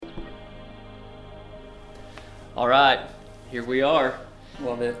All right, here we are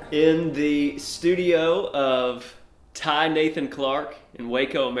Love it. in the studio of Ty Nathan Clark in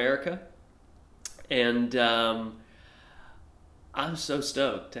Waco, America. And I'm so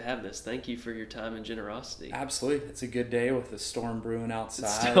stoked to have this. Thank you for your time and generosity. Absolutely. It's a good day with the storm brewing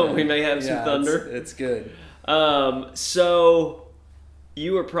outside. So we may have some thunder. It's good. So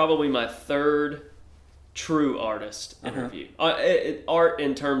you are probably my third true artist interview. Art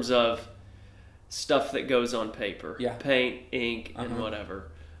in terms of stuff that goes on paper. Yeah. Paint, ink, and whatever.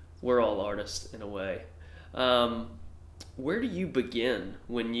 We're all artists in a way. Where do you begin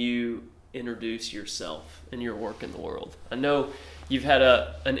when you introduce yourself and your work in the world? I know you've had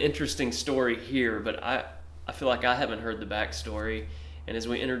an interesting story here, but I feel like I haven't heard the backstory. And as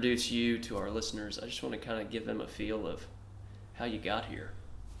we introduce you to our listeners, I just want to kind of give them a feel of how you got here.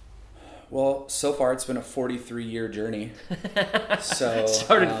 Well, so far it's been a 43-year journey. So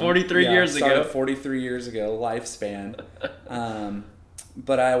started 43 years ago. Started 43 years ago, lifespan.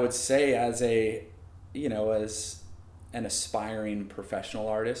 But I would say as an aspiring professional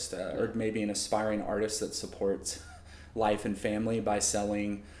artist, or maybe an aspiring artist that supports life and family by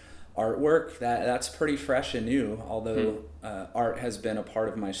selling artwork, that's pretty fresh and new. Although art has been a part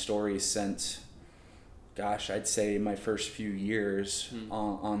of my story since, I'd say my first few years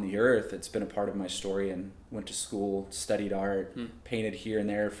on the earth. It's been a part of my story, and went to school, studied art, painted here and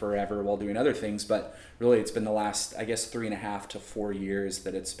there forever while doing other things. But really it's been the last, 3.5 to 4 years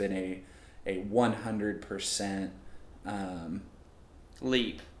that it's been a 100%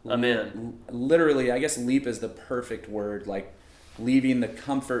 leap. I'm in. Literally, I guess leap is the perfect word, like leaving the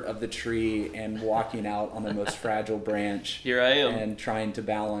comfort of the tree and walking out on the most fragile branch. Here I am. And trying to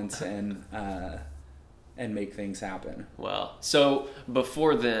balance and make things happen. Wow. So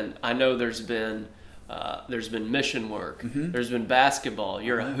before then, I know there's been mission work. There's been basketball.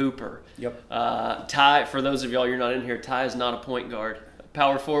 You're a hooper. Yep. Ty, for those of y'all you're not in here, Ty is not a point guard.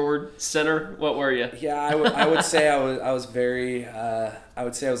 Power forward, center. What were you? Yeah, I would say I was very. I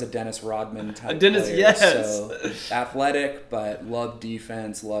would say I was a Dennis Rodman type. Dennis, player. yes. So athletic, but loved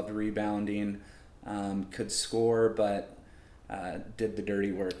defense, loved rebounding, could score, but did the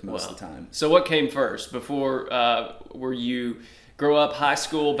dirty work most of the time. So what came first? Before were you grow up high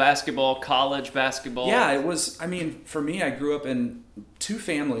school basketball, college basketball? Yeah, it was. I mean, for me, I grew up in two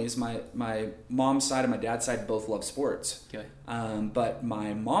families. My mom's side and my dad's side both love sports. Okay. But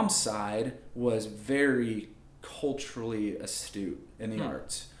my mom's side was very culturally astute in the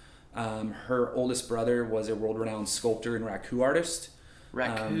arts. Her oldest brother was a world-renowned sculptor and raku artist.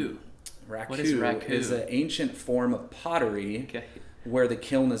 Raku. Raku, What is raku? Is an ancient form of pottery where the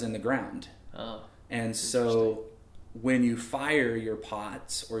kiln is in the ground. Oh. And so when you fire your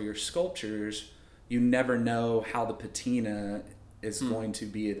pots or your sculptures, you never know how the patina is going to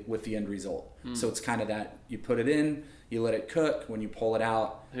be with the end result. So it's kind of that you put it in, you let it cook, when you pull it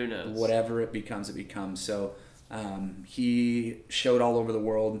out, who knows? Whatever it becomes, it becomes. So he showed all over the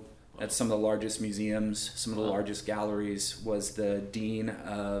world at some of the largest museums, some of the largest galleries, was the dean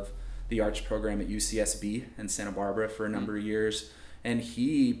of the arts program at UCSB in Santa Barbara for a number of years. And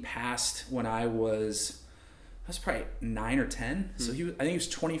he passed when I was probably 9 or 10. So I think he was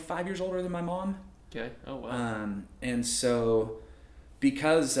 25 years older than my mom. Okay. Oh, wow. And so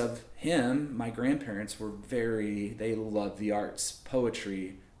because of him, my grandparents were they loved the arts,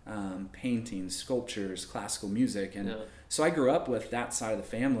 poetry, painting, sculptures, classical music. And so I grew up with that side of the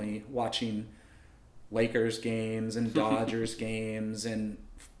family, watching Lakers games and Dodgers games and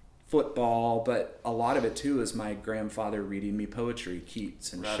football, but a lot of it too is my grandfather reading me poetry,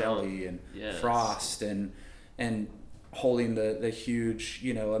 Keats and Shelley and Frost, and holding the huge,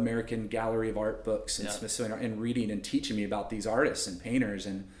 American Gallery of Art books and Smithsonian, and reading and teaching me about these artists and painters.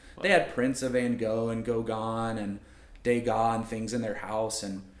 And they had prints of Van Gogh and Gauguin and Degas and things in their house.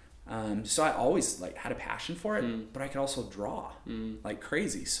 And so I always had a passion for it, but I could also draw like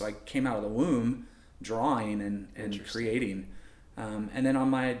crazy. So I came out of the womb drawing and creating. And then on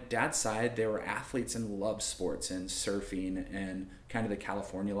my dad's side, they were athletes and loved sports and surfing and kind of the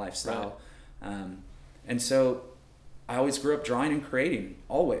California lifestyle. Right. And so I always grew up drawing and creating,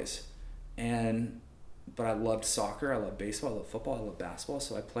 always. But I loved soccer, I loved baseball, I loved football, I loved basketball.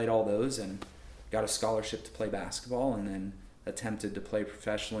 So I played all those and got a scholarship to play basketball, and then attempted to play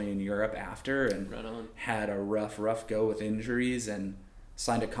professionally in Europe after, and had a rough go with injuries, and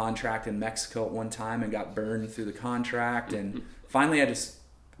signed a contract in Mexico at one time and got burned through the contract. And finally I just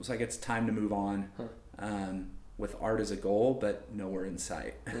was like, it's time to move on, with art as a goal, but nowhere in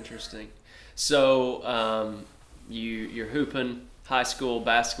sight. Interesting. So you're hooping high school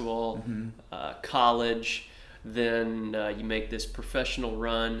basketball, college, then you make this professional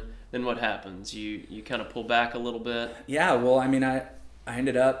run then what happens? You kind of pull back a little bit? Yeah, well, I mean, I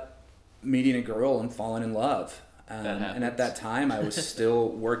ended up meeting a girl and falling in love. And at that time, I was still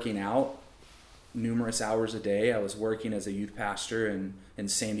working out numerous hours a day. I was working as a youth pastor in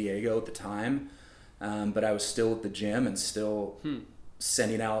San Diego at the time, but I was still at the gym and still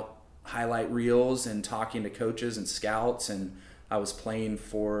sending out highlight reels and talking to coaches and scouts, and I was playing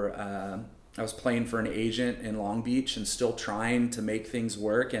for an agent in Long Beach and still trying to make things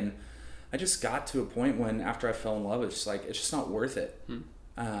work. And I just got to a point when after I fell in love, it's just like, it's just not worth it.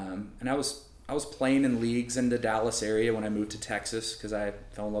 And I was playing in leagues in the Dallas area when I moved to Texas, because I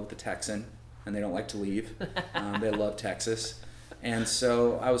fell in love with the Texan and they don't like to leave. They love Texas. And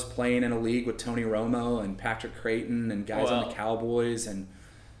so I was playing in a league with Tony Romo and Patrick Creighton and guys on the Cowboys, and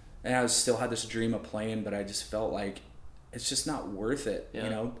I still had this dream of playing, but I just felt like it's just not worth it. You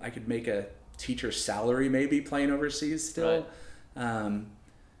know, I could make a teacher's salary maybe playing overseas still. But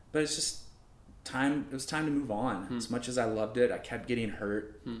it's just time. It was time to move on. As much as I loved it, I kept getting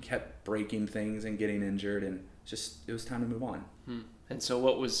hurt, kept breaking things and getting injured, and it was time to move on. And so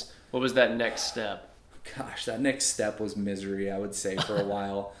what was that next step? Gosh, that next step was misery, I would say, for a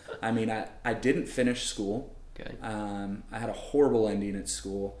while. I mean, I didn't finish school. Okay. I had a horrible ending at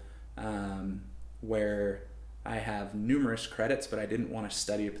school, where I have numerous credits, but I didn't want to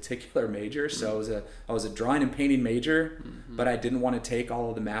study a particular major. So I was a drawing and painting major, but I didn't want to take all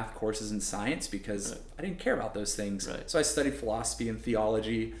of the math courses in science because I didn't care about those things. So I studied philosophy and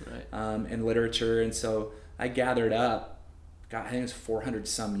theology, and literature. And so I gathered up, I think it was 400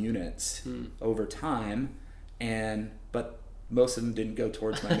 some units over time, but most of them didn't go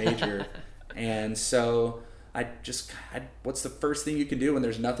towards my major. And so what's the first thing you can do when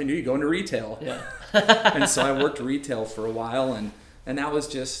there's nothing to do? You go into retail. And so I worked retail for a while, and that was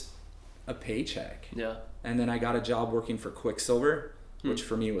just a paycheck. And then I got a job working for Quicksilver, which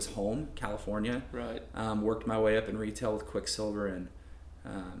for me was home, California. Worked my way up in retail with Quicksilver,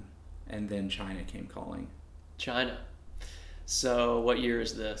 and then China came calling. China. So what year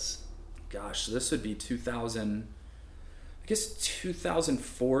is this? Gosh, this would be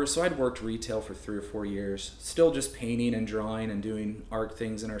 2004. So I'd worked retail for 3 or 4 years, still just painting and drawing and doing art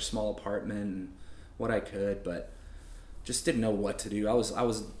things in our small apartment and what I could, but just didn't know what to do. I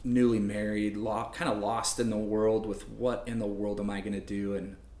was newly married, kind of lost in the world with what in the world am I going to do.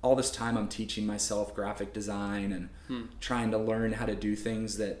 And all this time I'm teaching myself graphic design and trying to learn how to do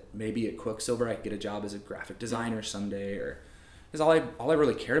things that maybe at Quicksilver I could get a job as a graphic designer someday, because all I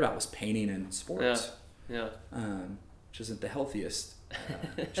really cared about was painting and sports. Which isn't the healthiest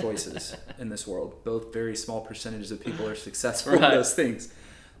choices in this world. Both very small percentages of people are successful in those things.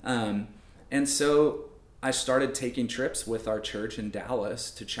 And so I started taking trips with our church in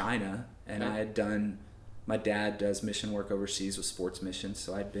Dallas to China, and my dad does mission work overseas with sports missions,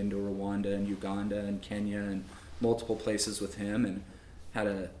 so I'd been to Rwanda and Uganda and Kenya and multiple places with him, and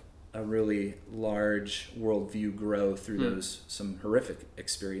had a really large worldview grow through some horrific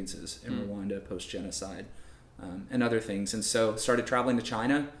experiences in Rwanda post-genocide. And other things. And so started traveling to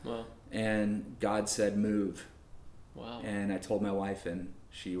China, and God said, move. And I told my wife, and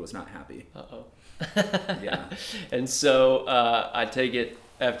she was not happy. And so I take it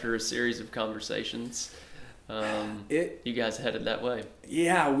after a series of conversations, you guys headed that way.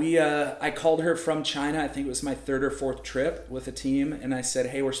 I called her from China. I think it was my 3rd or 4th trip with a team. And I said,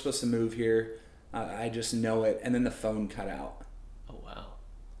 hey, we're supposed to move here. I just know it. And then the phone cut out.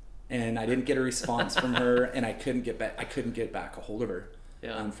 And I didn't get a response from her, and I couldn't get back a hold of her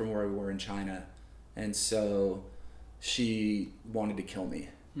from where we were in China. And so she wanted to kill me,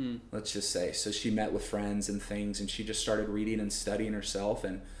 let's just say. So she met with friends and things, and she just started reading and studying herself.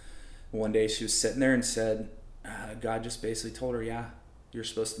 And one day she was sitting there and said, God just basically told her, yeah, you're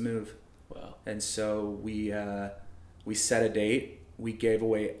supposed to move. And so we set a date. We gave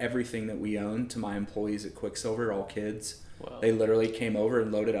away everything that we owned to my employees at Quicksilver, all kids. They literally came over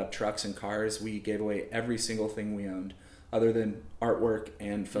and loaded up trucks and cars. We gave away every single thing we owned, other than artwork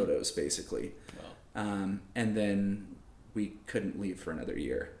and photos, basically. And then we couldn't leave for another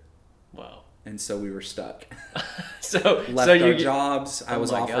year. And so we were stuck. Left our jobs. I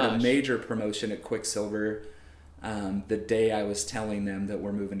was offered a major promotion at Quicksilver. The day I was telling them that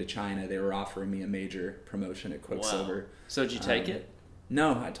we're moving to China, they were offering me a major promotion at Quicksilver. So did you take it?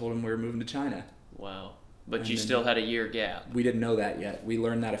 No, I told them we were moving to China. But you still had a year gap. We didn't know that yet. We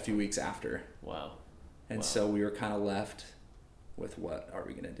learned that a few weeks after. And so we were kind of left with, what are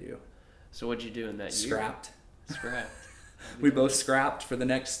we going to do? So what'd you do in that year? Scrapped. We both scrapped for the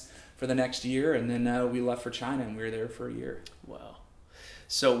next year, and then we left for China, and we were there for a year.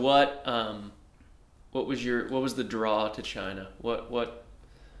 So what was the draw to China? What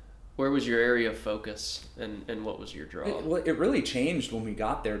Where was your area of focus, and what was your draw? It really changed when we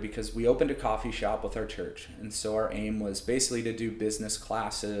got there because we opened a coffee shop with our church. And so our aim was basically to do business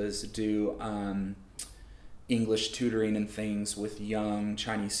classes, do English tutoring and things with young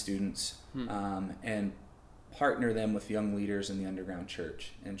Chinese students, and partner them with young leaders in the underground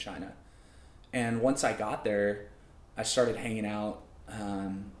church in China. And once I got there, I started hanging out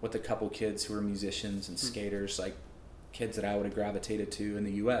with a couple kids who were musicians and skaters, like kids that I would have gravitated to in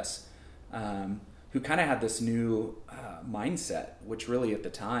the U.S., who kind of had this new mindset, which really at the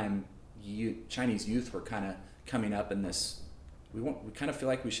time, Chinese youth were kind of coming up in this, we kind of feel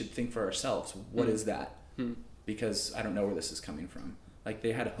like we should think for ourselves. What is that? Because I don't know where this is coming from. Like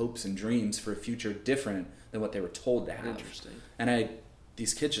they had hopes and dreams for a future different than what they were told to have. Interesting. And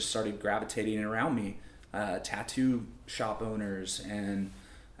these kids just started gravitating around me, tattoo shop owners, and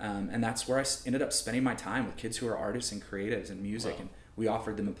that's where I ended up spending my time with kids who are artists and creatives and music. Wow. And we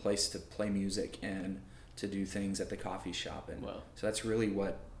offered them a place to play music and to do things at the coffee shop. And wow. So that's really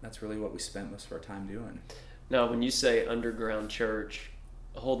what we spent most of our time doing. Now, when you say underground church,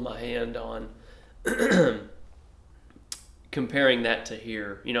 hold my hand on comparing that to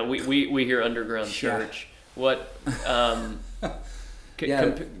here. You know, we hear underground church. What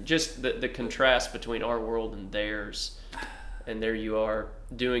just the contrast between our world and theirs, and there you are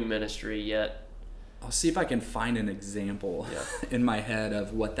doing ministry, yet I'll see if I can find an example in my head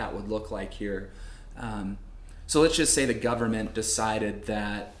of what that would look like here. So let's just say the government decided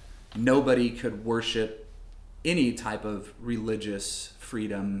that nobody could worship any type of religious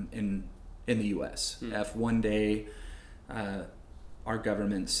freedom in the U.S. If one day our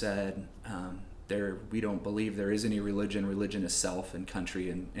government said we don't believe there is any religion. Religion is self and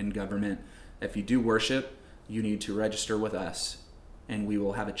country and government. If you do worship, you need to register with us, and we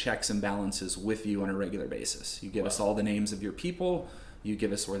will have a checks and balances with you on a regular basis. You give us all the names of your people. You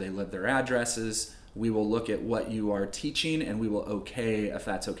give us where they live, their addresses. We will look at what you are teaching, and we will okay if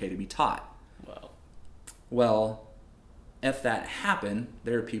that's okay to be taught. Wow. Well, if that happened,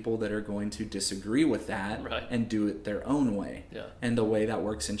 there are people that are going to disagree with that and do it their own way. Yeah. And the way that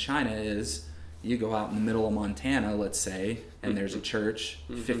works in China is you go out in the middle of Montana, let's say, and there's a church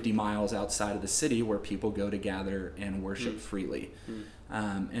 50 miles outside of the city where people go to gather and worship freely.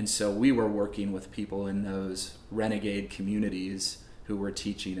 And so we were working with people in those renegade communities who were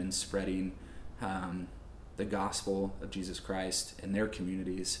teaching and spreading the gospel of Jesus Christ in their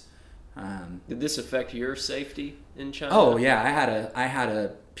communities. Did this affect your safety in China? Oh yeah, I had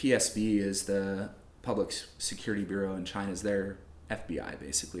a PSB is the Public Security Bureau in China, is their FBI,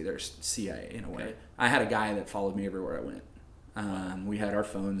 basically their CIA in a way. I had a guy that followed me everywhere I went. We had our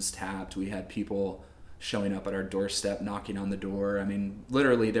phones tapped. We had people showing up at our doorstep, knocking on the door. I mean,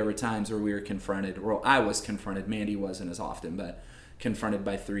 literally there were times where we were confronted, well, I was confronted, Mandy wasn't as often, but confronted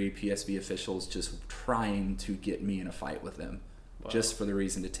by 3 PSB officials just trying to get me in a fight with them. Just for the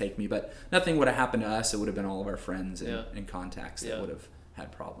reason to take me. But nothing would have happened to us. It would have been all of our friends and contacts that would have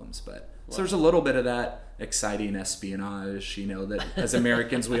had problems. But so there's a little bit of that exciting espionage, you know, that as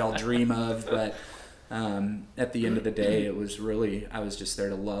Americans we all dream of. But at the end of the day, it was really, I was just there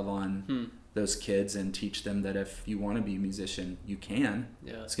to love on those kids and teach them that if you want to be a musician, you can.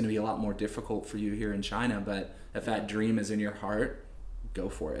 It's going to be a lot more difficult for you here in China, but if that dream is in your heart, go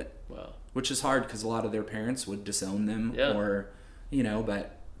for it. Which is hard because a lot of their parents would disown them or, you know,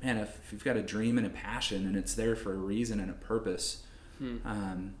 but man, if you've got a dream and a passion and it's there for a reason and a purpose,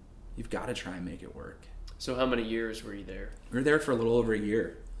 you've got to try and make it work. So how many years were you there? We were there for a little over a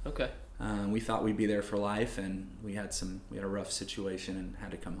year. Okay. We thought we'd be there for life, and we had a rough situation and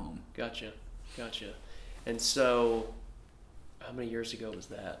had to come home. Gotcha. And so how many years ago was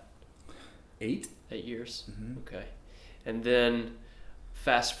that? 8 years. Okay. And then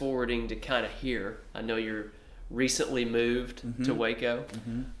fast forwarding to kind of here, I know you're recently moved to Waco.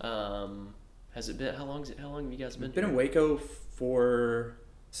 Has it been, how long have you guys been? We've been in Waco for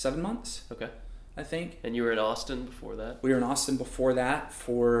 7 months. Okay. I think. And you were in Austin before that? We were in Austin before that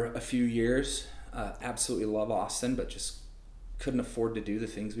for a few years. Absolutely love Austin, but just couldn't afford to do the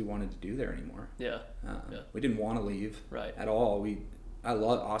things we wanted to do there anymore. We didn't want to leave at all. I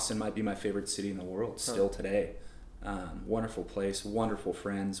love Austin. Might be my favorite city in the world still today. Wonderful place, wonderful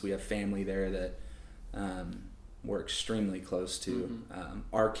friends. We have family there that we're extremely close to.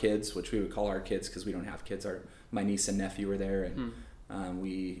 Our kids, which we would call our kids because we don't have kids, my niece and nephew were there, and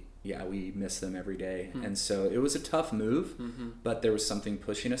we miss them every day. And so it was a tough move, but there was something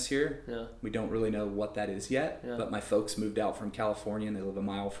pushing us here. We don't really know what that is yet, but my folks moved out from California and they live a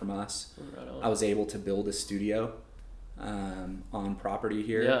mile from us. I was able to build a studio on property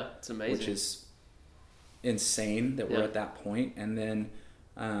here. It's amazing. Which is insane that we're at that point. And then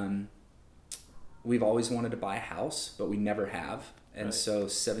We've always wanted to buy a house, but we never have. And Right. so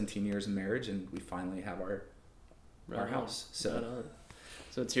 17 years of marriage, and we finally have our house. So Right on.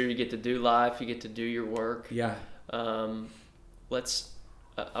 So it's here you get to do life, you get to do your work. yeah. I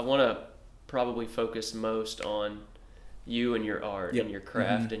want to probably focus most on you and your art Yep. and your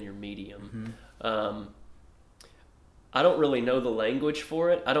craft Mm-hmm. and your medium. I don't really know the language for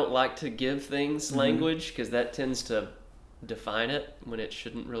it. I don't like to give things language because that tends to define it when it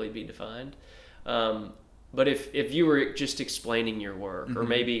shouldn't really be defined. But if you were just explaining your work, or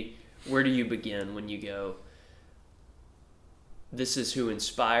maybe where do you begin when you go, this is who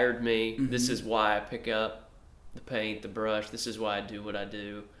inspired me, this is why I pick up the paint, the brush, this is why I do what I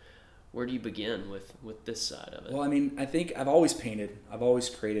do. Where do you begin with this side of it? Well, I mean, I think I've always painted, I've always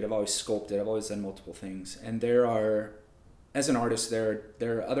created, I've always sculpted, I've always done multiple things. And there are, as an artist, there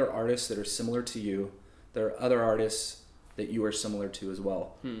are other artists that are similar to you. There are other artists that you are similar to as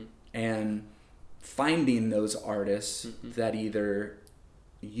well. And finding those artists that either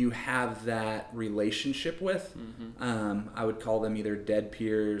you have that relationship with, I would call them either dead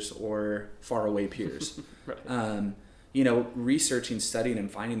peers or faraway peers. Right. Researching, studying,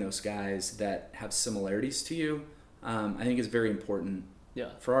 and finding those guys that have similarities to you, I think is very important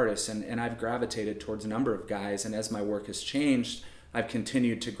for artists. And I've gravitated towards a number of guys, and as my work has changed, I've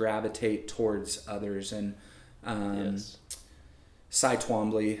continued to gravitate towards others. And Cy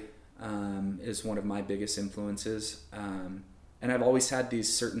Twombly is one of my biggest influences. And I've always had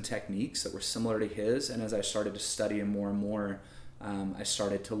these certain techniques that were similar to his. And as I started to study him more and more, I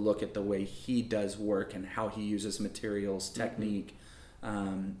started to look at the way he does work and how he uses materials, technique,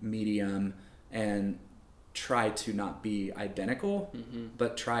 medium, and try to not be identical,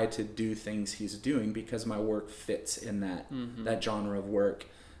 but try to do things he's doing because my work fits in that genre of work.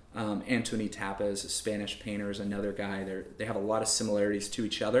 Antoni Tapas, a Spanish painter, is another guy. They have a lot of similarities to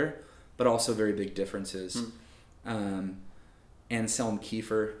each other, but also very big differences. Anselm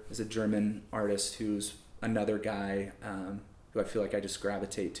Kiefer is a German artist who's another guy who I feel like I just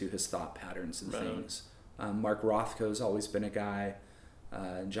gravitate to his thought patterns and things. Mark Rothko's always been a guy.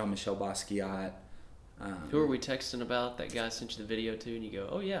 Jean-Michel Basquiat. Who are we texting about? That guy sent you the video to, and you go,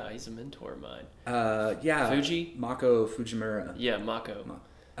 "Oh yeah, he's a mentor of mine." Fuji? Mako Fujimura. Yeah, Mako.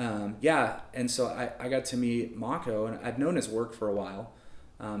 And so I got to meet Mako, and I've known his work for a while.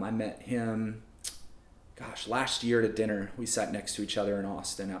 I met him, last year at a dinner. We sat next to each other in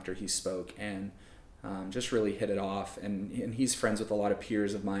Austin after he spoke, and just really hit it off. And he's friends with a lot of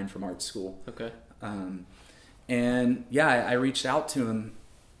peers of mine from art school. Okay. I reached out to him,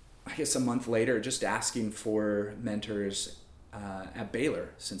 I guess a month later, just asking for mentors at Baylor,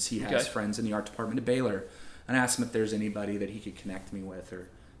 since he has friends in the art department at Baylor. And I asked him if there's anybody that he could connect me with,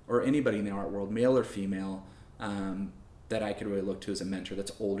 or anybody in the art world, male or female, that I could really look to as a mentor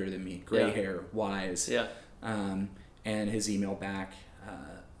that's older than me, gray hair, wise. Yeah. And his email back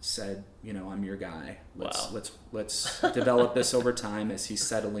said, I'm your guy. Let's develop this over time as he's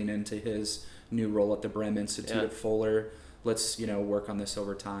settling into his new role at the Brehm Institute at Fuller. Let's work on this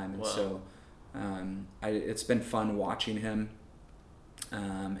over time. And so it's been fun watching him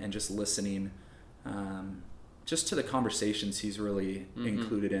and just listening just to the conversations he's really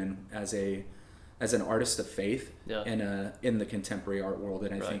included in as an artist of faith in the contemporary art world,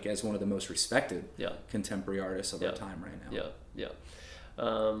 and I think as one of the most respected contemporary artists of our time right now.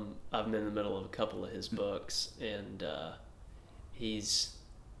 I've been in the middle of a couple of his books, and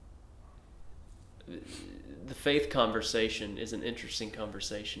the faith conversation is an interesting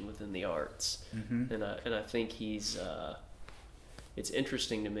conversation within the arts, and I think it's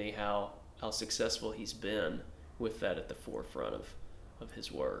interesting to me how successful he's been with that at the forefront of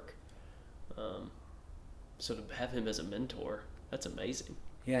his work. So to have him as a mentor, that's amazing.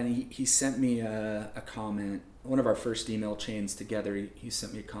 Yeah, and he sent me a comment. One of our first email chains together, he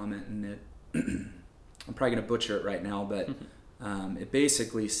sent me a comment, and it I'm probably going to butcher it right now, but it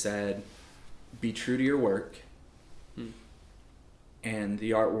basically said, be true to your work, and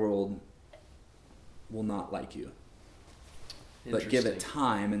the art world will not like you. But give it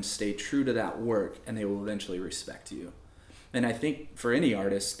time and stay true to that work, and they will eventually respect you. And I think for any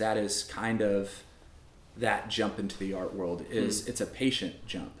artist, that is kind of that jump into the art world. It's a patient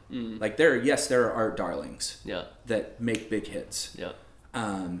jump. Like there are art darlings that make big hits.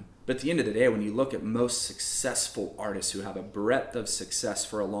 But at the end of the day, when you look at most successful artists who have a breadth of success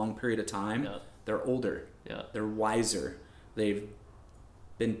for a long period of time, they're older. They're wiser. They've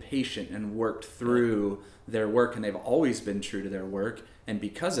been patient and worked through their work, and they've always been true to their work. And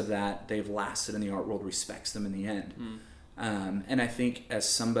because of that, they've lasted, and the art world respects them in the end. And I think as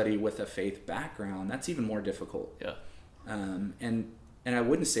somebody with a faith background, that's even more difficult. And And I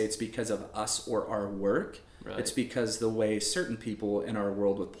wouldn't say it's because of us or our work. Right. It's because the way certain people in our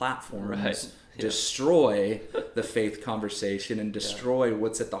world with platforms Yeah. destroy the faith conversation and destroy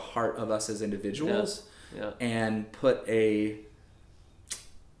what's at the heart of us as individuals, and put a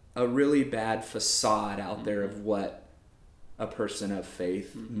really bad facade out there of what a person of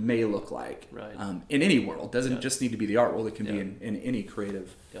faith may look like, in any world. Doesn't just need to be the art world. It can be in any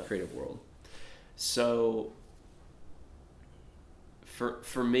creative world. So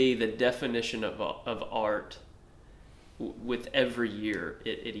for me, the definition of art, with every year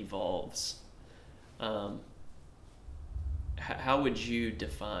it evolves. How would you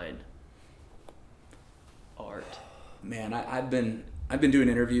define art? Man, I've been doing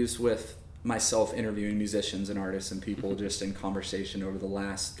interviews with myself, interviewing musicians and artists and people just in conversation over the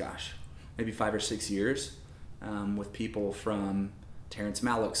last, maybe 5 or 6 years, with people from Terrence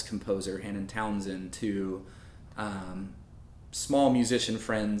Malick's composer, Hannon Townsend, to small musician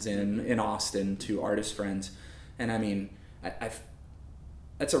friends in Austin, to artist friends. And I mean,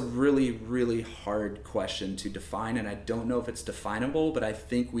 that's a really, really hard question to define, and I don't know if it's definable, but I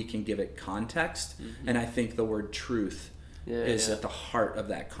think we can give it context, and I think the word truth is at the heart of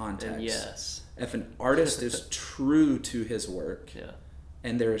that context. And yes. If an artist is true to his work,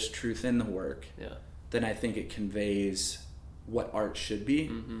 and there is truth in the work, then I think it conveys what art should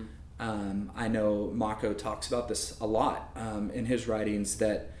be. I know Mako talks about this a lot in his writings,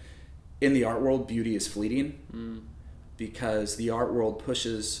 that in the art world, beauty is fleeting. Because the art world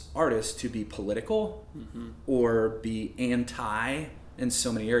pushes artists to be political or be anti in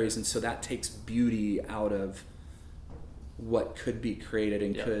so many areas, and so that takes beauty out of what could be created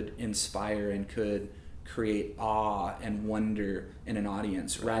and could inspire and could create awe and wonder in an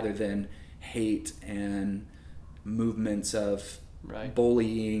audience, rather than hate and movements of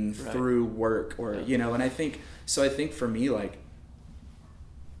bullying through work, or and I think for me, like,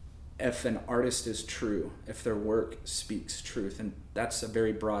 if an artist is true, if their work speaks truth, and that's a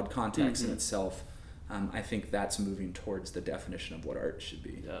very broad context in itself, I think that's moving towards the definition of what art should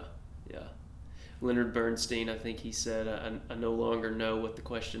be. Yeah. Leonard Bernstein, I think he said, I no longer know what the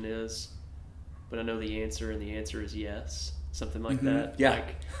question is, but I know the answer, and the answer is yes. Something like that. Yeah.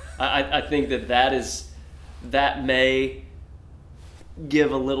 Like, I think that may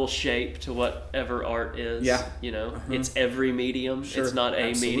give a little shape to whatever art is. It's every medium. Sure, it's not a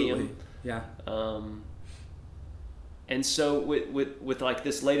absolutely. medium. And so with like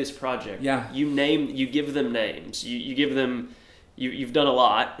this latest project, you give them names. You give them. You've done a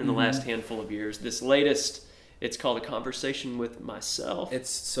lot in the last handful of years. This latest, it's called A Conversation with Myself.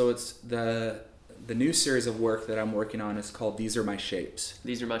 It's the new series of work that I'm working on is called These Are My Shapes.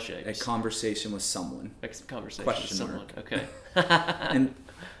 These Are My Shapes. A Conversation with Someone. A Conversation with Someone. Okay. And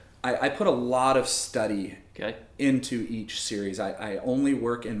I put a lot of study into each series. I only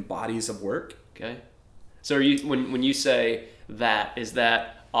work in bodies of work. Okay. So are you when you say that, is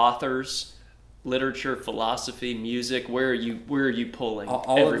that authors, literature, philosophy, music? Where are you pulling?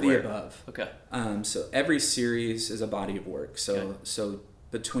 All everywhere? of the above. Okay. So every series is a body of work. So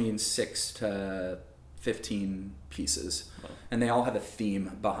between 6 to 15 pieces. Wow. And they all have a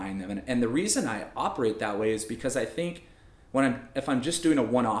theme behind them. And the reason I operate that way is because I think if I'm just doing a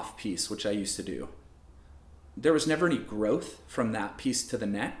one-off piece, which I used to do, there was never any growth from that piece to the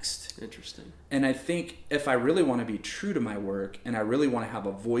next. Interesting. And I think if I really want to be true to my work and I really want to have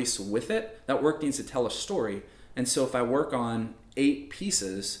a voice with it, that work needs to tell a story. And so if I work on 8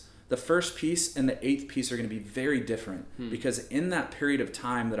 pieces, the first piece and the 8th piece are going to be very different, because in that period of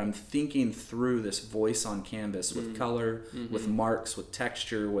time that I'm thinking through this voice on canvas with color, with marks, with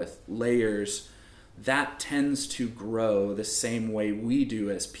texture, with layers, that tends to grow the same way we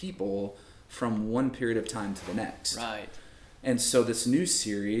do as people from one period of time to the next. Right. And so this new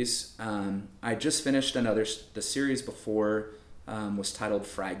series, I just finished the series before was titled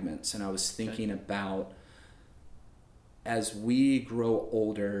Fragments, and I was thinking about, as we grow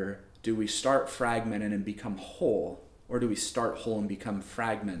older, do we start fragmented and become whole, or do we start whole and become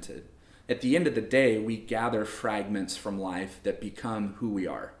fragmented? At the end of the day, we gather fragments from life that become who we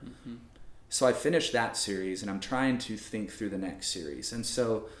are. So I finished that series, and I'm trying to think through the next series. And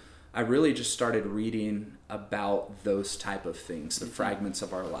so I really just started reading about those type of things, the fragments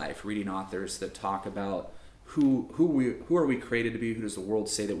of our life, reading authors that talk about who are we created to be, who does the world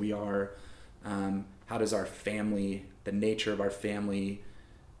say that we are, how does our family, the nature of our family,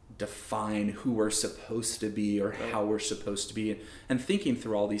 define who we're supposed to be or how we're supposed to be, and thinking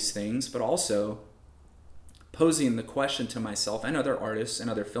through all these things, but also posing the question to myself and other artists and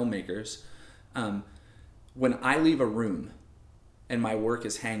other filmmakers, when I leave a room and my work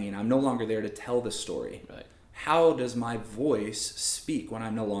is hanging, I'm no longer there to tell the story. Right. how does my voice speak when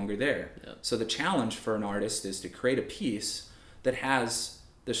I'm no longer there? Yeah. So the challenge for an artist is to create a piece that has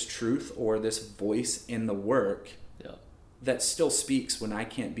this truth or this voice in the work that still speaks when I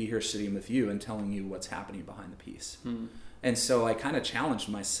can't be here sitting with you and telling you what's happening behind the piece. And so I kind of challenged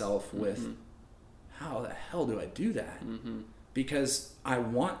myself with, how the hell do I do that? Because I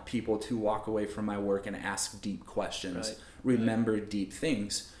want people to walk away from my work and ask deep questions, remember deep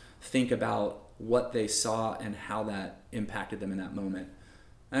things, think about what they saw and how that impacted them in that moment.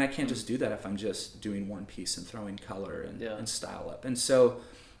 And I can't just do that if I'm just doing one piece and throwing color and style up. And so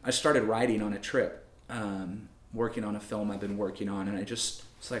I started writing on a trip, working on a film I've been working on, and I just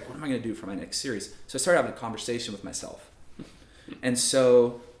was like, what am I going to do for my next series? So I started having a conversation with myself. And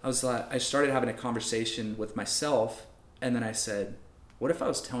so I started having a conversation with myself, and then I said, what if I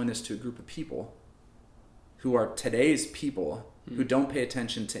was telling this to a group of people who are today's people who don't pay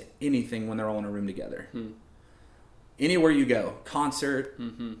attention to anything when they're all in a room together? Anywhere you go, concert,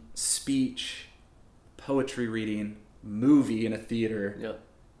 speech, poetry reading, movie in a theater,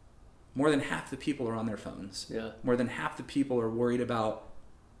 more than half the people are on their phones. More than half the people are worried about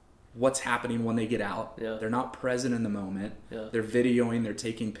what's happening when they get out. They're not present in the moment. They're videoing, they're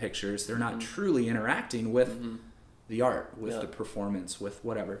taking pictures. They're not truly interacting with the art, with the performance, with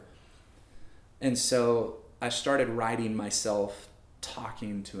whatever. And so I started writing myself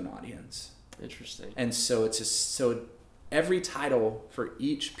talking to an audience. Interesting. And so so every title for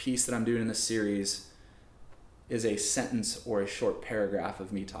each piece that I'm doing in the series is a sentence or a short paragraph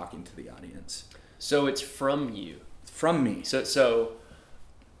of me talking to the audience. So it's from you. From me. So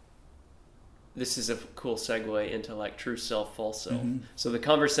this is a cool segue into like true self, false self. So the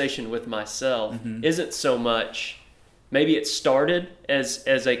conversation with myself isn't so much, maybe it started as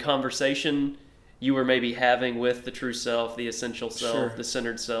a conversation you were maybe having with the true self, the essential self, the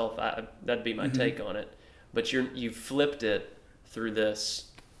centered self. That'd be my take on it. But you flipped it through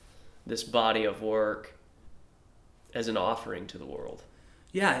this body of work as an offering to the world.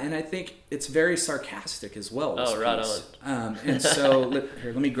 Yeah, and I think it's very sarcastic as well. Oh, right on. And so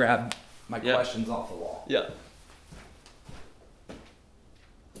let me grab my questions off the wall. Yeah.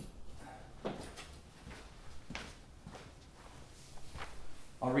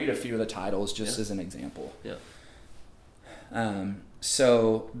 I'll read a few of the titles just as an example. Yeah.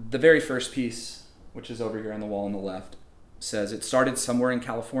 So the very first piece, which is over here on the wall on the left, says, "It started somewhere in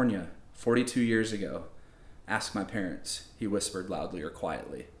California 42 years ago. Ask my parents," he whispered loudly or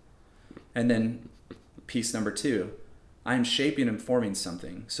quietly. And then piece number 2, "I am shaping and forming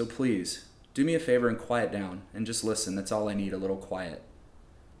something, so please do me a favor and quiet down and just listen. That's all I need, a little quiet."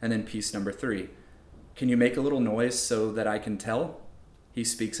 And then piece number 3, "Can you make a little noise so that I can tell?" He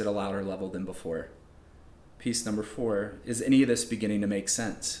speaks at a louder level than before. Piece number 4, "Is any of this beginning to make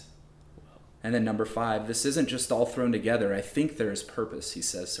sense?" And then number 5, "This isn't just all thrown together. I think there is purpose," he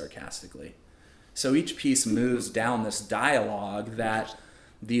says sarcastically. So each piece moves down this dialogue that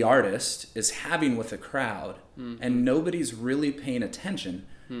the artist is having with a crowd, and nobody's really paying attention.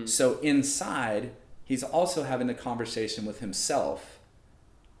 So inside, he's also having the conversation with himself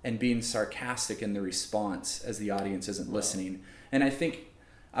and being sarcastic in the response as the audience isn't listening. And I think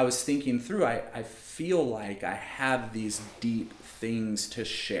I was thinking through, I feel like I have these deep things to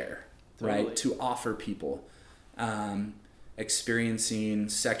share, right? To offer people. Experiencing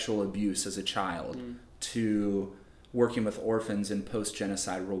sexual abuse as a child, to working with orphans in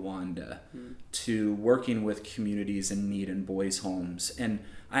post-genocide Rwanda, to working with communities in need in boys' homes. And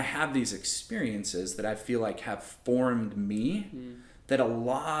I have these experiences that I feel like have formed me, that a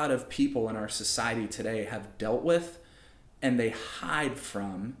lot of people in our society today have dealt with, and they hide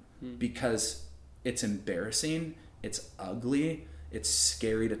from because it's embarrassing, it's ugly, it's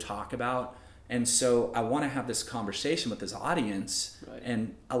scary to talk about. And so I want to have this conversation with this audience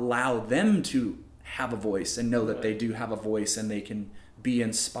and allow them to have a voice and know that they do have a voice, and they can be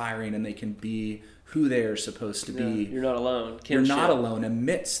inspiring and they can be who they are supposed to be. You're not alone. You're not alone.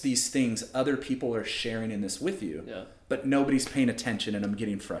 Amidst these things, other people are sharing in this with you. But nobody's paying attention, and I'm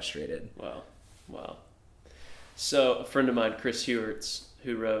getting frustrated. Wow. So a friend of mine, Chris Hewarts,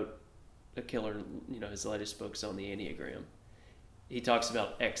 who wrote a killer, his latest book's on the Enneagram. He talks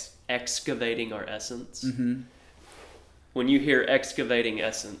about excavating our essence. When you hear excavating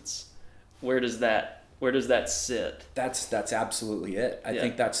essence, where does that sit? That's absolutely it. I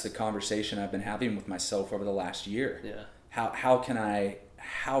think that's the conversation I've been having with myself over the last year. How can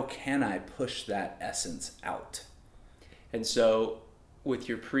I push that essence out? And so with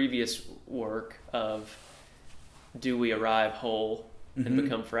your previous work of, do we arrive whole and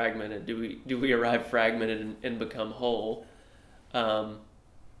become fragmented? Do we arrive fragmented and become whole?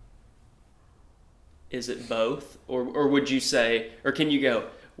 Is it both? Or would you say, or can you go,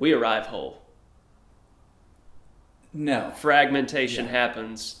 we arrive whole? No. Fragmentation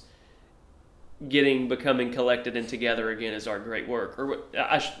happens. Becoming collected and together again is our great work. Or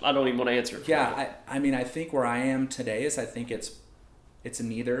I don't even want to answer it for you. I mean, I think where I am today is I think it's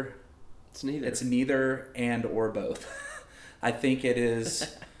neither. It's neither. It's neither and or both. I think it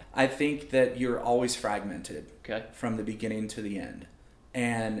is. I think that you're always fragmented from the beginning to the end.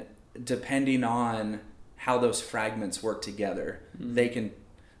 And depending on how those fragments work together, they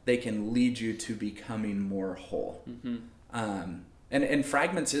can lead you to becoming more whole. And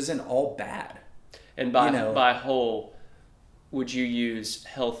fragments isn't all bad. And by whole, would you use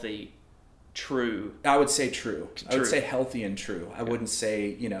healthy, true? I would say true. I would say healthy and true. I wouldn't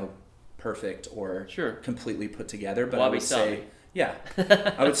say, perfect or completely put together, but I would say,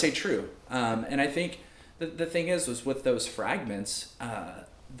 I would say true. And I think the thing is with those fragments,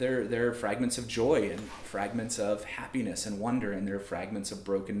 they're fragments of joy and fragments of happiness and wonder, and they're fragments of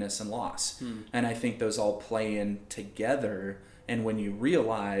brokenness and loss. And I think those all play in together. And when you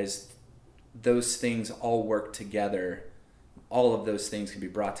realize those things all work together, all of those things can be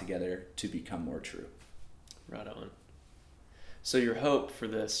brought together to become more true. Right on. So your hope for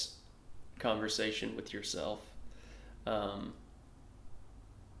this conversation with yourself, can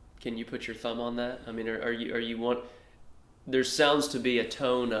you put your thumb on that? I mean, are you there sounds to be a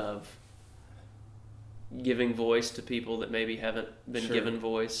tone of giving voice to people that maybe haven't been given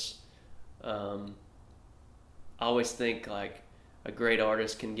voice. I always think like a great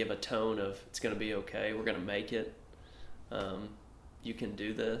artist can give a tone of it's going to be okay, we're going to make it, you can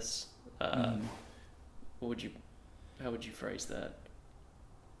do this. How would you phrase that?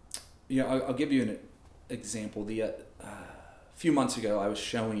 I'll give you an example. A few months ago, I was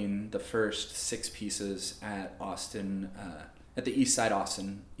showing the first 6 pieces at Austin, at the East Side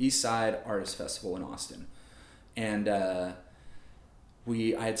Artist Festival in Austin, and I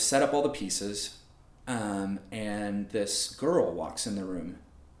had set up all the pieces. And this girl walks in the room,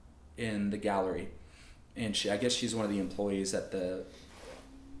 in the gallery, and I guess she's one of the employees at the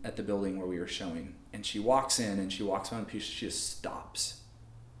building where we were showing. And she walks in and she walks around the piece. She just stops,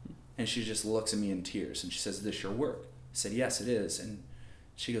 and she just looks at me in tears. And she says, "Is this your work?" I said, "Yes, it is." And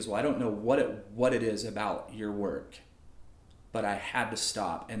she goes, "Well, I don't know what it is about your work, but I had to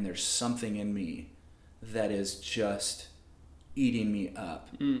stop. And there's something in me that is just eating me up,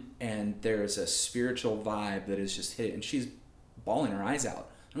 and there's a spiritual vibe that is just hit." And she's bawling her eyes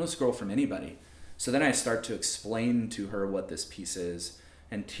out. I don't know this girl from anybody. So then I start to explain to her what this piece is,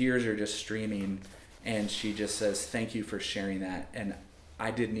 and tears are just streaming, and she just says, "Thank you for sharing that." And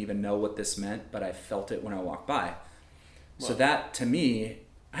I didn't even know what this meant, but I felt it when I walked by. Wow. So that, to me,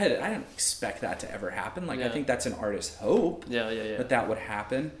 I didn't expect that to ever happen. I think that's an artist's hope that would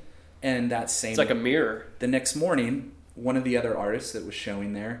happen. And that same... It's like a mirror. The next morning, one of the other artists that was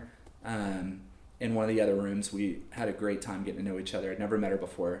showing there, in one of the other rooms, we had a great time getting to know each other. I'd never met her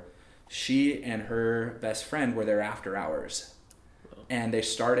before. She and her best friend were there after hours. Wow. And they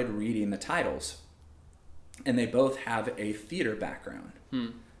started reading the titles. And they both have a theater background.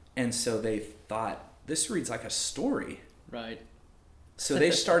 And so they thought, this reads like a story. Right. So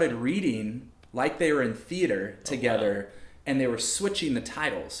they started reading like they were in theater together, and they were switching the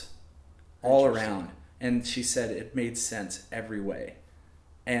titles all around. And she said it made sense every way.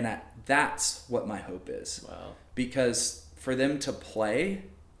 And that's what my hope is. Wow. Because for them to play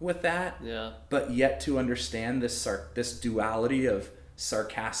with that, but yet to understand this duality of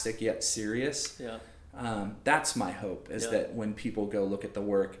sarcastic yet serious, that's my hope, is that when people go look at the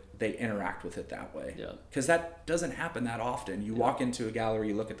work, they interact with it that way. Because that doesn't happen that often. You walk into a gallery,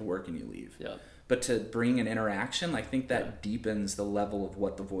 you look at the work, and you leave. But to bring an interaction, I think that deepens the level of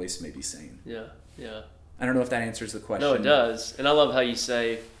what the voice may be saying. I don't know if that answers the question. No, it does. And I love how you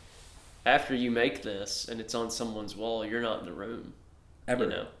say, after you make this and it's on someone's wall, you're not in the room.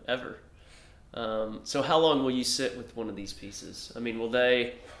 Ever. Ever. So how long will you sit with one of these pieces? I mean, will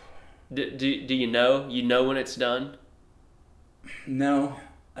they... Do you know? You know when it's done? No.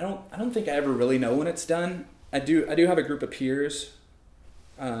 I don't think I ever really know when it's done. I do have a group of peers,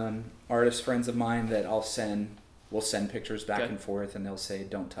 artist friends of mine that we'll send pictures back and forth, and they'll say,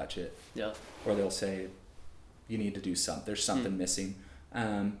 "Don't touch it." Or they'll say, "You need to do something. There's something missing."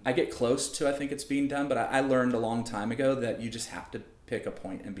 I get close to, I think it's being done, but I learned a long time ago that you just have to pick a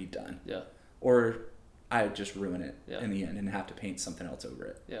point and be done. Or I would just ruin it in the end and have to paint something else over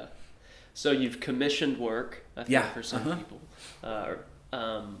it. So you've commissioned work, I think, for some people.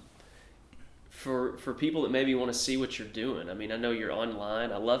 For people that maybe want to see what you're doing. I mean, I know you're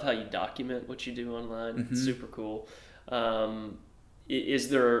online. I love how you document what you do online. It's super cool. is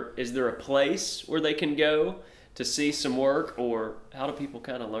there a place where they can go to see some work, or how do people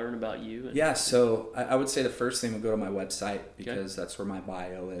kind of learn about you? Yeah, so I would say the first thing would go to my website, because that's where my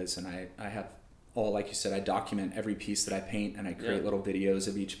bio is, and I have all, like you said, I document every piece that I paint, and I create little videos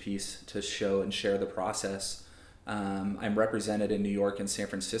of each piece to show and share the process. I'm represented in New York and San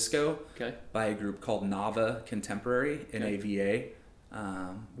Francisco by a group called Nava Contemporary, NAVA.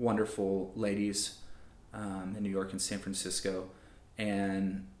 Wonderful ladies in New York and San Francisco.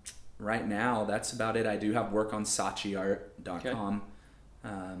 And right now, that's about it. I do have work on sachiart.com.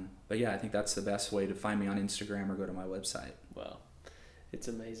 But yeah, I think that's the best way to find me on Instagram or go to my website. Wow. It's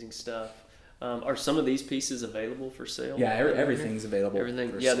amazing stuff. Are some of these pieces available for sale? Yeah, everything's available.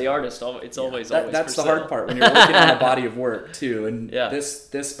 Everything. Yeah, the artist. It's always that's for the sale. hard part when you're working on a body of work too. And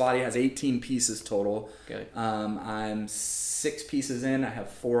this body has 18 pieces total. Okay. I'm 6 pieces in. I have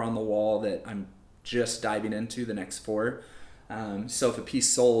 4 on the wall that I'm just diving into the next 4. So if a piece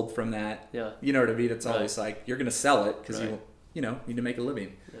sold from that, you know what I mean. It's always like you're going to sell it because you need to make a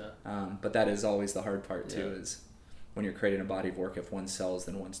living. Yeah. But that is always the hard part too. Is when you're creating a body of work, if one sells,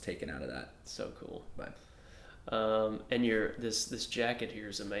 then one's taken out of that. So cool. But and this jacket here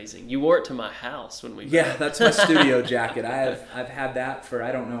is amazing. You wore it to my house when we met. Yeah, that's my studio jacket. I've had that for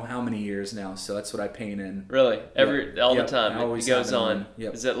I don't know how many years now. So that's what I paint in. Really, all the time. It goes on.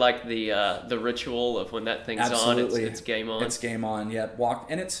 Yep. Is it like the ritual of when that thing's Absolutely. on? It's game on. It's game on. Yeah,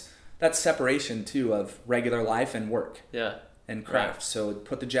 and it's that separation too of regular life and work. Yeah. And craft. Right. So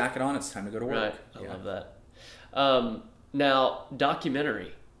put the jacket on. It's time to go to work. Right. I love that. Now,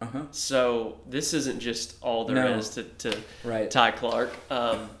 documentary. Uh-huh. So this isn't just all there is to Ty Clark.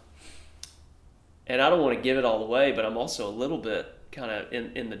 And I don't want to give it all away, but I'm also a little bit kind of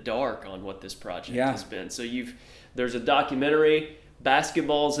in the dark on what this project has been. So there's a documentary,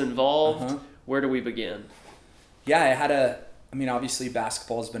 basketball's involved. Uh-huh. Where do we begin? Yeah, obviously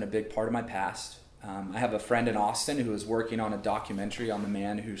basketball has been a big part of my past. I have a friend in Austin who is working on a documentary on the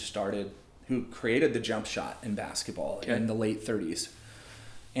man who created the jump shot in basketball in the late 30s.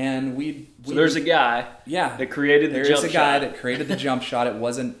 And so there's a guy that created the jump shot. There's a guy that created the jump shot. It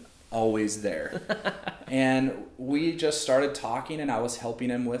wasn't always there. And we just started talking, and I was helping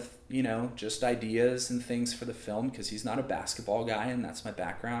him with, just ideas and things for the film because he's not a basketball guy, and that's my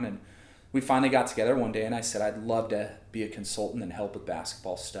background. And we finally got together one day, and I said, I'd love to be a consultant and help with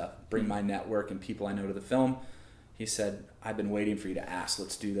basketball stuff, bring my network and people I know to the film. He said, I've been waiting for you to ask.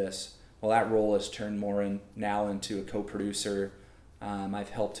 Let's do this. Well, that role has turned more now into a co-producer. I've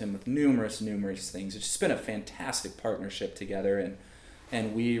helped him with numerous things. It's just been a fantastic partnership together.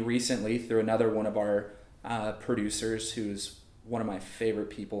 And we recently, through another one of our producers, who's one of my favorite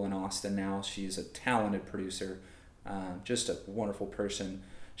people in Austin now, she's a talented producer, just a wonderful person.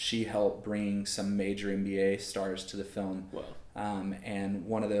 She helped bring some major NBA stars to the film. Wow. And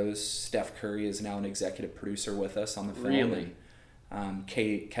one of those, Steph Curry, is now an executive producer with us on the film. Really? And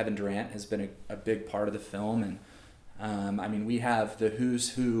Kevin Durant has been a big part of the film, and we have the who's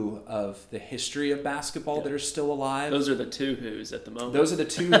who of the history of basketball that are still alive. Those are the 2 who's at the moment. Those are the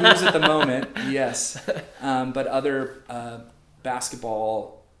 2 who's at the moment, yes. But other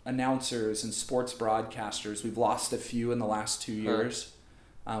basketball announcers and sports broadcasters, we've lost a few in the last 2 years.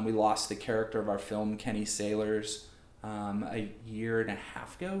 We lost the character of our film, Kenny Sailors, a year and a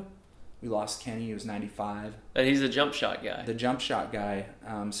half ago. We lost Kenny. He was 95. And he's a jump shot guy. The jump shot guy.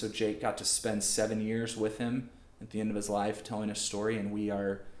 So Jake got to spend 7 years with him at the end of his life telling a story, and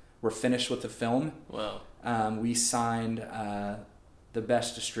we're finished with the film. Wow. We signed the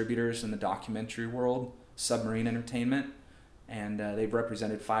best distributors in the documentary world, Submarine Entertainment, and they've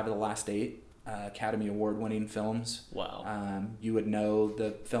represented 5 of the last 8 Academy Award-winning films. Wow. You would know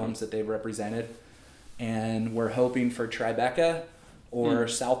the films that they've represented, and we're hoping for Tribeca or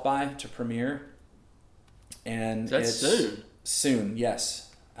South by to premiere. And that's soon. Soon,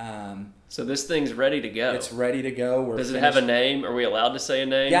 yes. So this thing's ready to go. It's ready to go. Does it have a name? Are we allowed to say a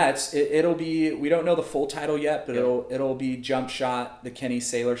name? Yeah, it'll be. We don't know the full title yet, but it'll be Jump Shot: The Kenny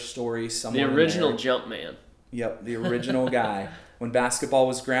Sailor Story. Somewhere the original Jump Man. Yep, the original guy. When basketball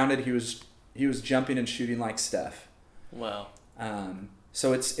was grounded, he was jumping and shooting like Steph. Wow.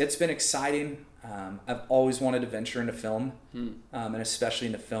 So it's been exciting. I've always wanted to venture into film, and especially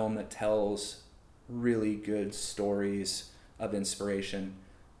into film that tells really good stories of inspiration.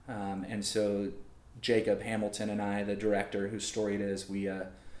 And so Jacob Hamilton and I, the director whose story it is,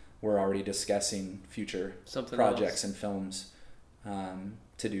 we're already discussing future projects and films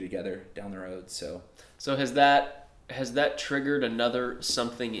to do together down the road. So has that triggered another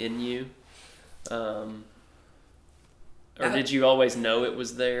something in you? Or did you always know it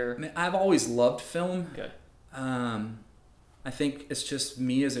was there? I've always loved film. Okay. I think it's just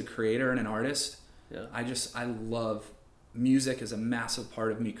me as a creator and an artist. Yeah. I love music is a massive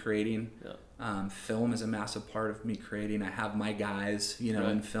part of me creating. Yeah. Film is a massive part of me creating. I have my guys, you know,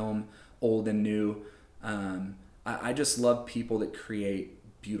 Right. in film, old and new. I just love people that create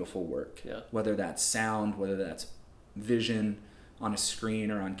beautiful work. Yeah. Whether that's sound, whether that's vision on a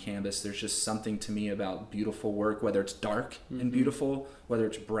screen or on canvas. There's just something to me about beautiful work, whether it's dark and beautiful, whether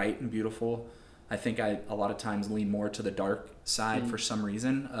it's bright and beautiful. I think I a lot of times lean more to the dark side for some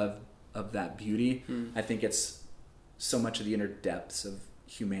reason of that beauty. I think it's so much of the inner depths of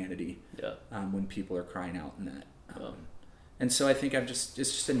humanity when people are crying out in that. And so I think it's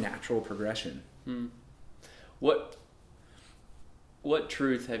just a natural progression. What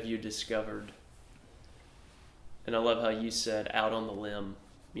truth have you discovered? And I love how you said out on the limb,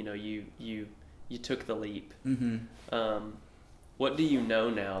 you know, you took the leap. What do you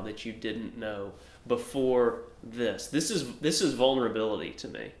know now that you didn't know before this? This is vulnerability to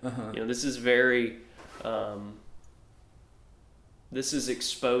me. You know, this is very, this is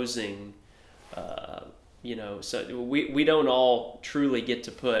exposing, you know, so we don't all truly get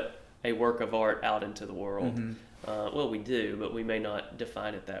to put a work of art out into the world. Well, we do, but we may not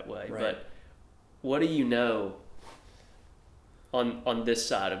define it that way. Right. But what do you know on this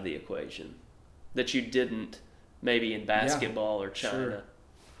side of the equation that you didn't maybe in basketball or China?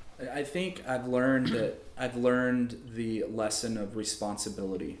 Sure. I think I've learned the lesson of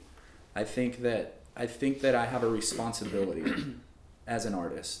responsibility. I think that I have a responsibility as an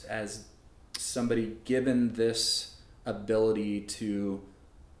artist, as somebody given this ability to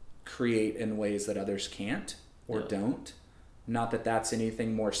create in ways that others can't or don't. Not that that's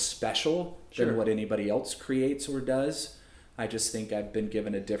anything more special than what anybody else creates or does. I just think I've been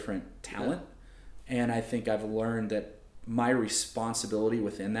given a different talent. And I think I've learned that my responsibility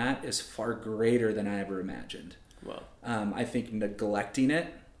within that is far greater than I ever imagined. Wow. I think neglecting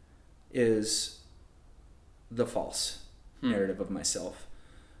it is the false narrative of myself.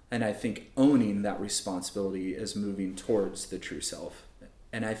 And I think owning that responsibility is moving towards the true self.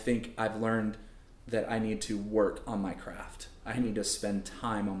 And I think I've learned that I need to work on my craft. I need to spend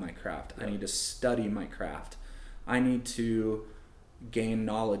time on my craft. I need to study my craft. I need to gain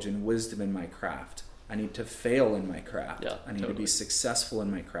knowledge and wisdom in my craft. I need to fail in my craft. I need to be successful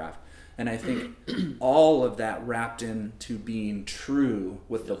in my craft. And I think all of that wrapped into being true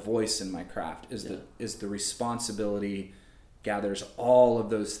with the voice in my craft is the responsibility, gathers all of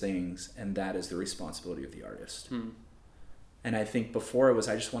those things, and that is the responsibility of the artist. And I think before it was,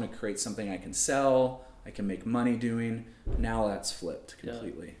 I just want to create something I can sell, I can make money doing. Now that's flipped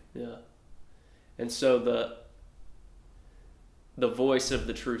completely. Yeah. And so the voice of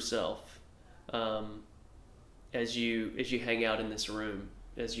the true self, as you hang out in this room,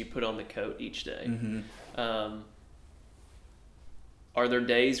 as you put on the coat each day, are there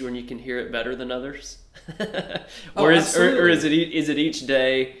days when you can hear it better than others? or is it each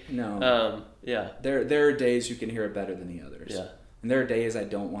day? No. Yeah. There are days you can hear it better than the others. Yeah. And there are days I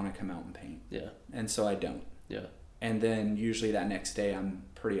don't want to come out and paint. Yeah. And so I don't. Yeah. And then usually that next day I'm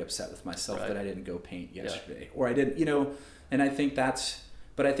pretty upset with myself that I didn't go paint yesterday. Or I didn't, and I think that's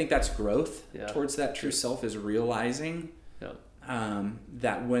growth towards that true self, is realizing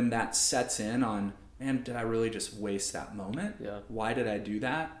that when that sets in on, man, did I really just waste that moment? Yeah. Why did I do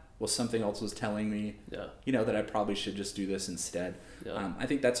that? Well, something else was telling me, that I probably should just do this instead. Yeah. I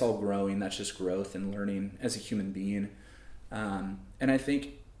think that's all growing. That's just growth and learning as a human being. And I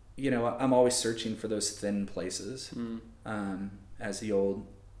think, I'm always searching for those thin places. As the old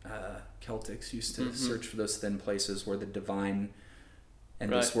Celtics used to search for those thin places where the divine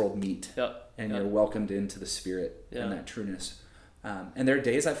and this world meet. And you're welcomed into the spirit and that trueness. And there are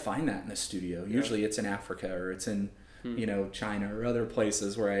days I find that in the studio. Usually it's in Africa or it's in China or other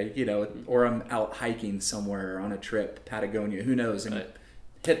places where or I'm out hiking somewhere on a trip, Patagonia, who knows, and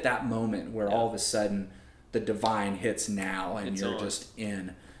hit that moment where all of a sudden the divine hits now and you're just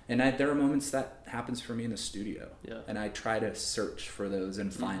in. And there are moments that happens for me in the studio. Yeah. And I try to search for those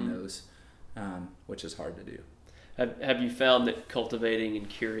and find those, which is hard to do. Have you found that cultivating and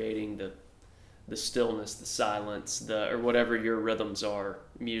curating the stillness, the silence, or whatever your rhythms are,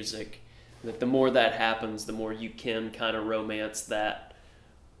 music, that the more that happens, the more you can kind of romance that?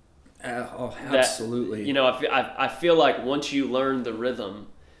 Absolutely. I feel like once you learn the rhythm,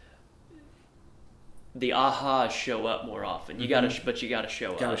 the ahas show up more often. You gotta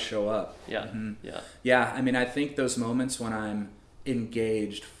show up. Gotta show up. Yeah. Yeah. I mean, I think those moments when I'm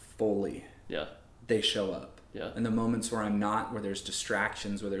engaged fully, they show up. Yeah. And the moments where I'm not, where there's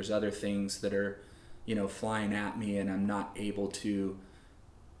distractions, where there's other things that are, flying at me, and I'm not able to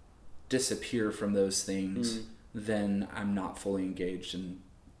disappear from those things. then I'm not fully engaged and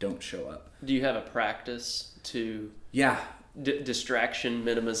don't show up. Do you have a practice to distraction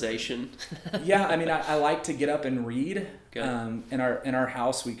minimization? Yeah, I mean, I like to get up and read. Okay. In our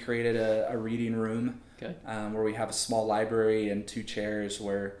house, we created a reading room. Okay. Where we have a small library and 2 chairs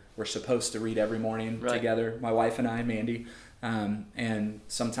where we're supposed to read every morning together, my wife and I, Mandy. And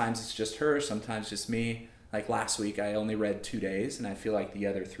sometimes it's just her, sometimes just me. Like last week, I only read 2 days, and I feel like the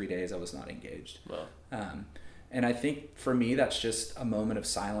other 3 days I was not engaged. Wow. And I think for me, that's just a moment of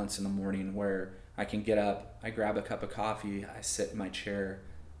silence in the morning where I can get up, I grab a cup of coffee, I sit in my chair,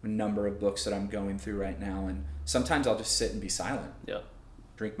 a number of books that I'm going through right now, and sometimes I'll just sit and be silent. Yeah.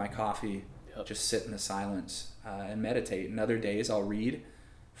 Drink my coffee, just sit in the silence and meditate. And other days I'll read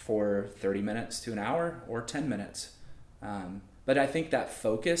for 30 minutes to an hour or 10 minutes. But I think that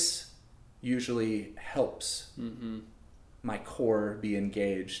focus usually helps my core be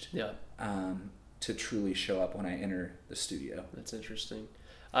engaged to truly show up when I enter the studio. That's interesting.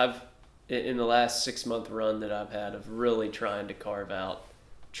 In the last 6-month run that I've had of really trying to carve out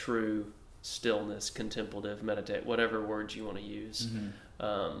true stillness, contemplative, meditate, whatever words you want to use.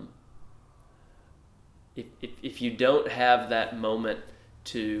 If you don't have that moment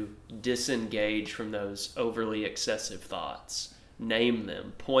to disengage from those overly excessive thoughts, name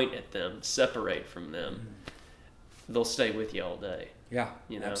them, point at them, separate from them, they'll stay with you all day. Yeah,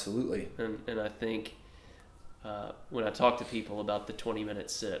 absolutely. And I think when I talk to people about the 20-minute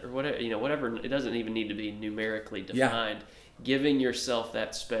sit or whatever, it doesn't even need to be numerically defined. Giving yourself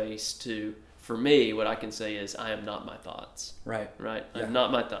that space to, for me, what I can say is, I am not my thoughts. Right. Yeah. I'm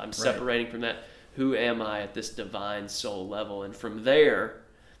not my thoughts. I'm separating from that. Who am I at this divine soul level? And from there,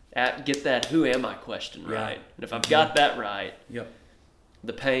 get that who am I question right. And if I've got that right,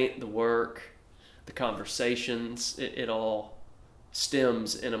 the paint, the work, the conversations, it all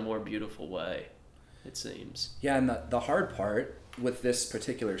stems in a more beautiful way, it seems. Yeah, and the hard part with this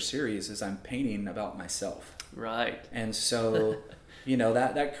particular series is I'm painting about myself. Right. And so,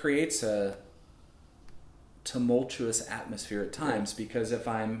 that creates a tumultuous atmosphere at times, because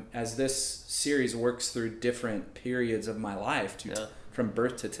as this series works through different periods of my life from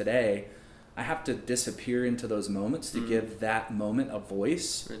birth to today, I have to disappear into those moments to give that moment a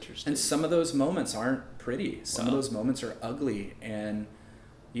voice. Interesting. And some of those moments aren't pretty. Some of those moments are ugly and,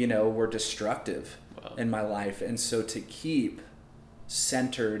 were destructive in my life. And so to keep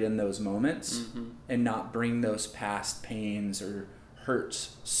centered in those moments and not bring those past pains or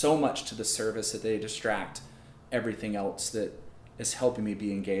hurts so much to the surface that they distract everything else that is helping me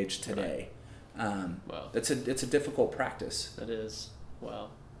be engaged today. It's a difficult practice. It is. Wow.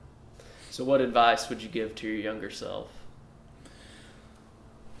 So what advice would you give to your younger self?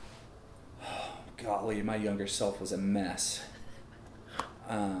 Oh, golly, my younger self was a mess.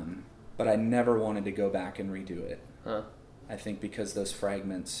 But I never wanted to go back and redo it. I think because those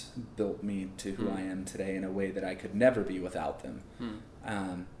fragments built me to who I am today in a way that I could never be without them.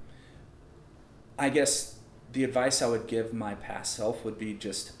 I guess the advice I would give my past self would be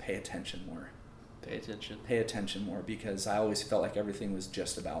just to pay attention more. Pay attention more, because I always felt like everything was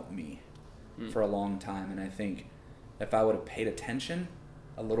just about me for a long time. And I think if I would have paid attention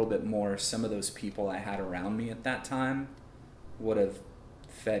a little bit more, some of those people I had around me at that time would have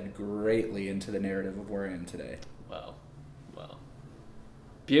fed greatly into the narrative of where I am today. Wow.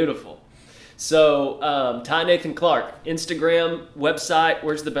 Beautiful. So, Ty Nathan Clark, Instagram, website,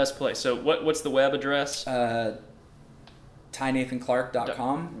 where's the best place? So what's the web address?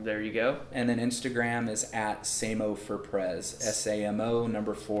 TyNathanClark.com. There you go. And then Instagram is at Samo for Prez. SAMO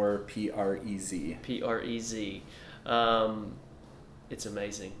 4 PREZ. PREZ. It's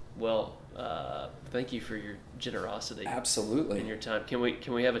amazing. Well, thank you for your generosity. Absolutely. And your time. Can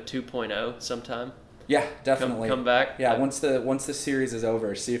we have a 2.0 sometime? Yeah, definitely. Come back. Yeah, once the series is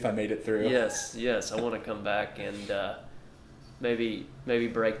over, see if I made it through. Yes. I want to come back and maybe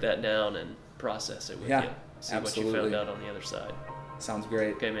break that down and process it with you. See absolutely. What you found out on the other side. Sounds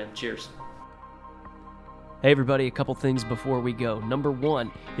great. Okay, man. Cheers. Hey everybody, a couple things before we go. Number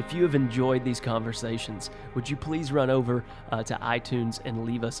one, if you have enjoyed these conversations, would you please run over to iTunes and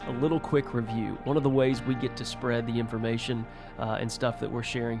leave us a little quick review? One of the ways we get to spread the information and stuff that we're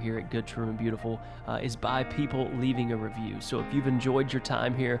sharing here at Good, True, and Beautiful is by people leaving a review. So if you've enjoyed your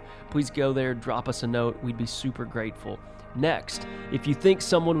time here, please go there, drop us a note. We'd be super grateful. Next, if you think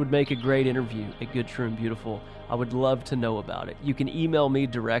someone would make a great interview at Good, True, and Beautiful, I would love to know about it. You can email me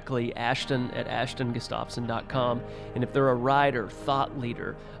directly, ashton@ashtongustafson.com. And if they're a writer, thought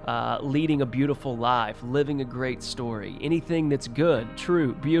leader, leading a beautiful life, living a great story, anything that's good,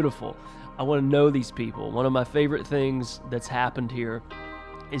 true, beautiful, I want to know these people. One of my favorite things that's happened here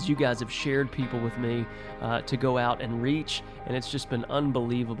as you guys have shared people with me to go out and reach, and it's just been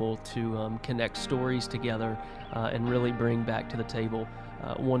unbelievable to connect stories together and really bring back to the table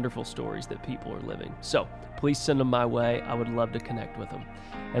wonderful stories that people are living. So please send them my way. I would love to connect with them.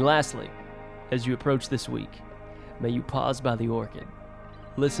 And lastly, as you approach this week, may you pause by the orchid,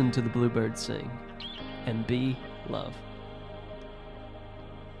 listen to the bluebirds sing, and be love.